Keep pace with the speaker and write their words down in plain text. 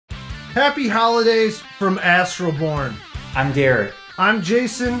Happy holidays from Astralborne. I'm Derek. I'm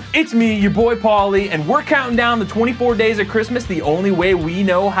Jason. It's me, your boy Paulie, and we're counting down the 24 days of Christmas the only way we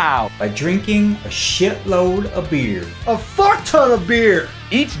know how. By drinking a shitload of beer. A fuck ton of beer.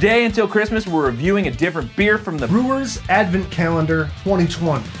 Each day until Christmas, we're reviewing a different beer from the Brewer's Advent Calendar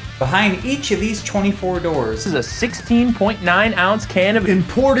 2020. Behind each of these 24 doors This is a 16.9 ounce can of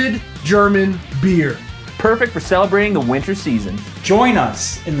Imported German beer. perfect for celebrating the winter season. Join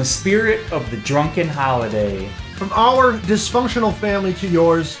us in the spirit of the drunken holiday. From our dysfunctional family to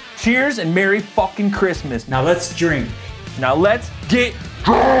yours. Cheers and Merry fucking Christmas. Now let's drink. Now let's get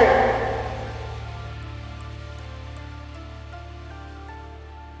drunk.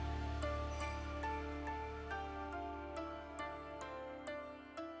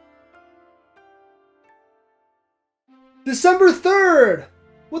 December 3rd.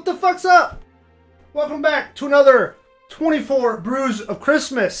 What the fuck's up? Welcome back to another 24 Brews of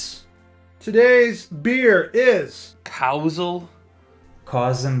Christmas. Today's beer is Käuzle.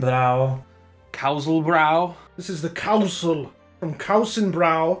 Kauzen-Bräu. Käuzle-Bräu. This is the Käuzle from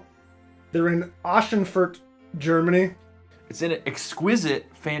Kauzen-Bräu. They're in Aschenfurt, Germany. It's an exquisite,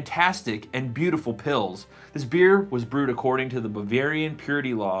 fantastic, and beautiful pils. This beer was brewed according to the Bavarian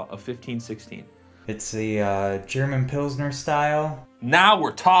purity law of 1516. It's the German Pilsner style. Now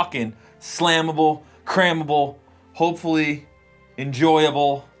we're talking slammable, crammable, hopefully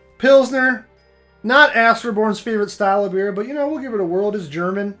enjoyable. Pilsner, not Astralborne's favorite style of beer, but you know, we'll give it a whirl. It is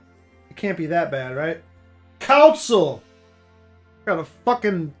German. It can't be that bad, right? Käuzle. Got a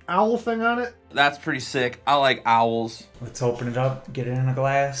fucking owl thing on it. That's pretty sick. I like owls. Let's open it up, get it in a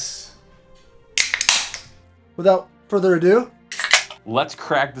glass. Without further ado, Let's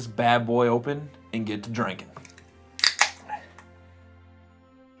crack this bad boy open and get to drinking.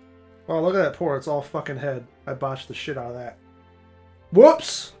 oh, look at that pour. It's all fucking head. I botched the shit out of that.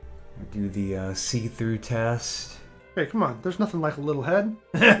 Whoops. Do the see-through test. Hey, come on. There's nothing like a little head.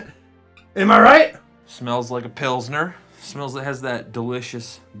 Am I right? Smells like a pilsner. Smells it has that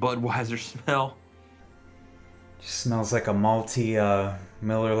delicious Budweiser smell. Just smells like a malty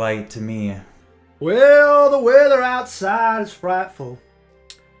Miller Lite to me. Well, the weather outside is frightful,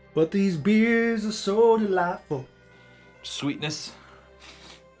 but these beers are so delightful. Sweetness.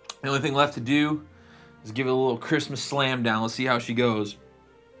 The only thing left to do is give it a little Christmas slam down. Let's see how she goes.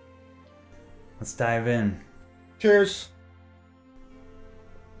 Let's dive in. Cheers.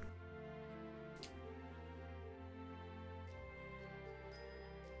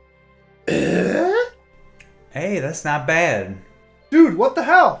 Hey, that's not bad. Dude, what the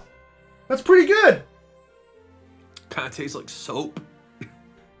hell? That's pretty good. Kind of tastes like soap.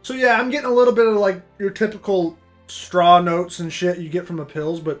 So yeah, I'm getting a little bit of like your typical straw notes and shit you get from a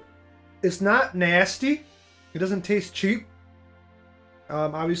Pils, but it's not nasty. It doesn't taste cheap.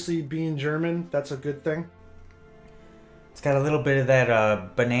 Obviously, being German, that's a good thing. It's got a little bit of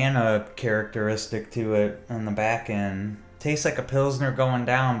that banana characteristic to it on the back end. Tastes like a Pilsner going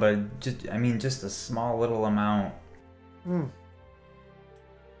down, but just a small little amount.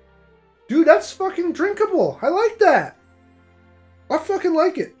 Dude, that's fucking drinkable. I like that. I fucking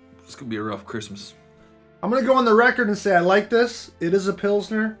like it. It's gonna be a rough Christmas. I'm gonna go on the record and say I like this. It is a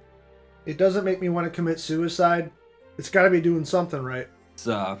Pilsner. It doesn't make me want to commit suicide. It's got to be doing something right. It's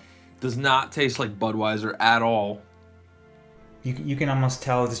does not taste like Budweiser at all. You can almost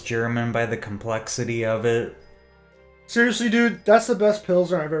tell it's German by the complexity of it. Seriously, dude, that's the best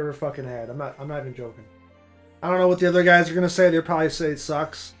Pilsner I've ever fucking had. I'm not even joking. I don't know what the other guys are gonna say. They'll probably say it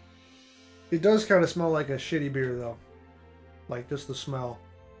sucks. It does kind of smell like a shitty beer, though. Like, just the smell.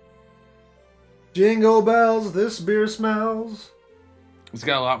 Jingle bells, this beer smells. It's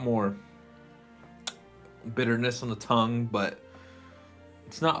got a lot more bitterness on the tongue, but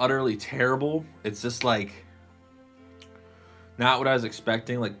it's not utterly terrible. It's just like not what I was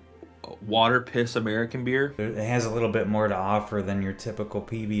expecting, like water piss American beer. It has a little bit more to offer than your typical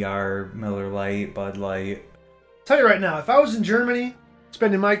PBR, Miller Lite, Bud Light. Tell you right now, if I was in Germany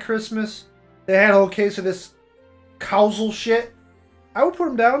spending my Christmas, they had a whole case of this Käuzle shit, I would put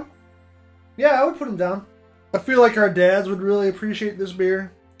them down. Yeah, I would put them down. I feel like our dads would really appreciate this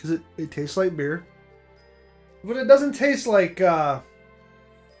beer because it tastes like beer. But it doesn't taste like, like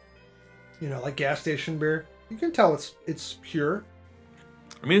gas station beer. You can tell it's pure.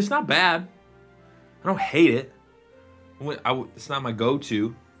 I mean, it's not bad. I don't hate it. It's not my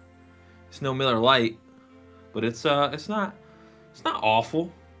go-to. It's no Miller Lite, but it's not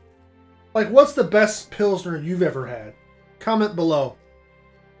awful. Like, what's the best Pilsner you've ever had? Comment below.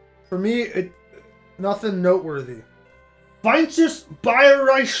 For me, nothing noteworthy. Feinstes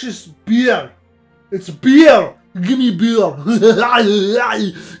bayerisches Bier. It's beer. Give me beer.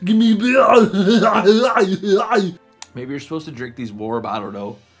 Give me beer. Maybe you're supposed to drink these warm. I don't know.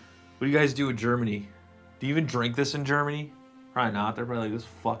 What do you guys do in Germany? Do you even drink this in Germany? Probably not. They're probably like, this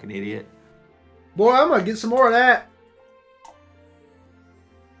fucking idiot. Boy, I'm gonna get some more of that.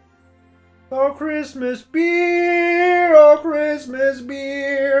 Oh, Christmas beer. Oh, Christmas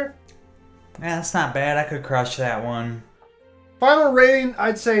beer. Yeah, that's not bad. I could crush that one. Final rating,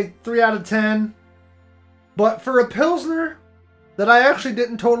 I'd say 3 out of 10. But for a Pilsner that I actually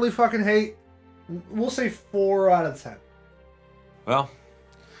didn't totally fucking hate, we'll say 4 out of 10. Well,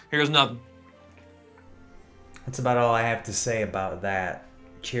 here's nothing. That's about all I have to say about that.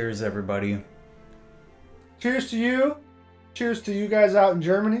 Cheers, everybody. Cheers to you. Cheers to you guys out in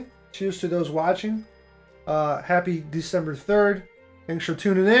Germany. Cheers to those watching. Happy December 3rd. Thanks for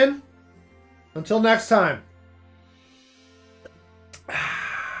tuning in. Until next time.